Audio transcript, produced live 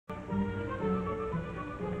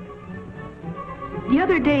The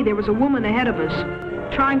other day, there was a woman ahead of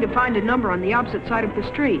us, trying to find a number on the opposite side of the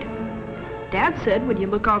street. Dad said when you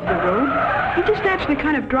look off the road, you just naturally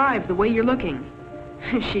kind of drive the way you're looking.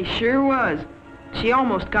 She sure was. She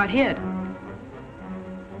almost got hit.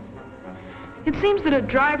 It seems that a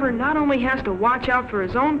driver not only has to watch out for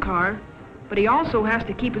his own car, but he also has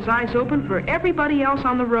to keep his eyes open for everybody else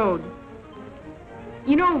on the road.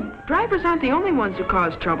 You know, drivers aren't the only ones who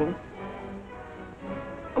cause trouble.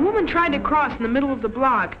 A woman tried to cross in the middle of the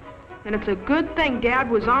block, and it's a good thing Dad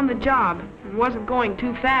was on the job and wasn't going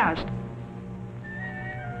too fast.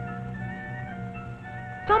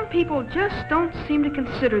 Some people just don't seem to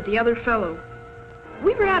consider the other fellow.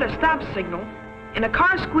 We were at a stop signal, and a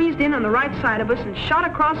car squeezed in on the right side of us and shot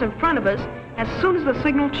across in front of us as soon as the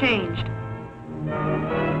signal changed.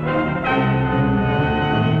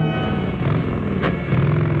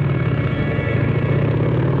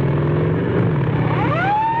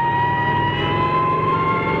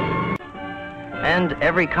 And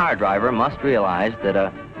every car driver must realize that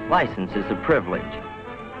a license is a privilege.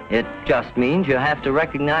 It just means you have to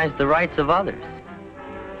recognize the rights of others.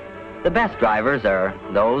 The best drivers are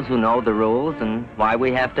those who know the rules and why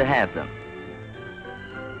we have to have them.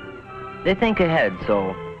 They think ahead,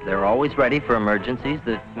 so they're always ready for emergencies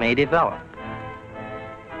that may develop.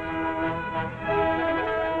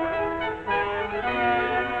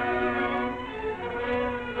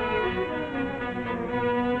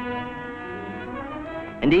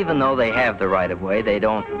 And even though they have the right of way, they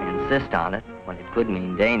don't insist on it when it could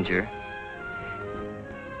mean danger.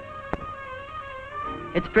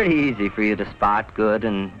 It's pretty easy for you to spot good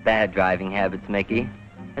and bad driving habits, Mickey,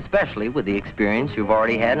 especially with the experience you've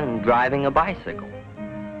already had in driving a bicycle.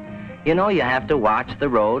 You know you have to watch the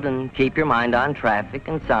road and keep your mind on traffic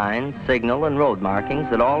and signs, signal and road markings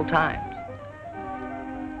at all times.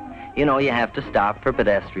 You know you have to stop for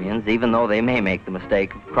pedestrians, even though they may make the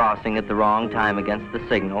mistake of crossing at the wrong time against the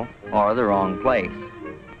signal or the wrong place.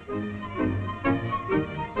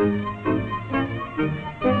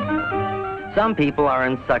 Some people are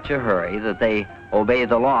in such a hurry that they obey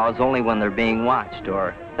the laws only when they're being watched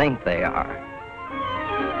or think they are.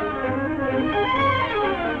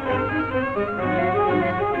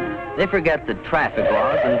 They forget that traffic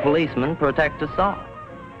laws and policemen protect us all.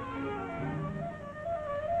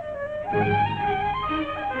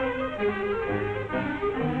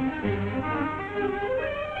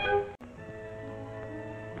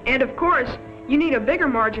 And of course, you need a bigger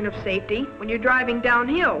margin of safety when you're driving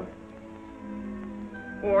downhill,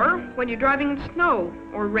 or when you're driving in snow,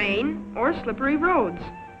 or rain, or slippery roads,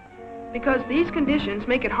 because these conditions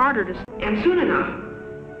make it harder to... And soon enough,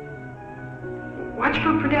 watch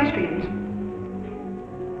for pedestrians.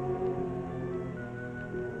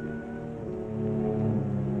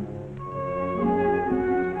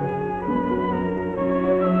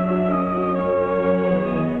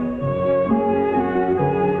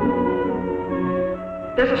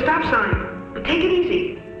 There's a stop sign, but take it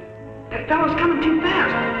easy. That fellow's coming too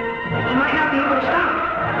fast. He might not be able to stop.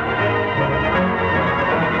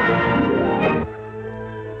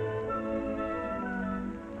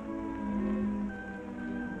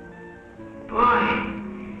 Boy,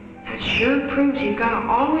 that sure proves you've got to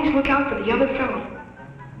always look out for the other fellow.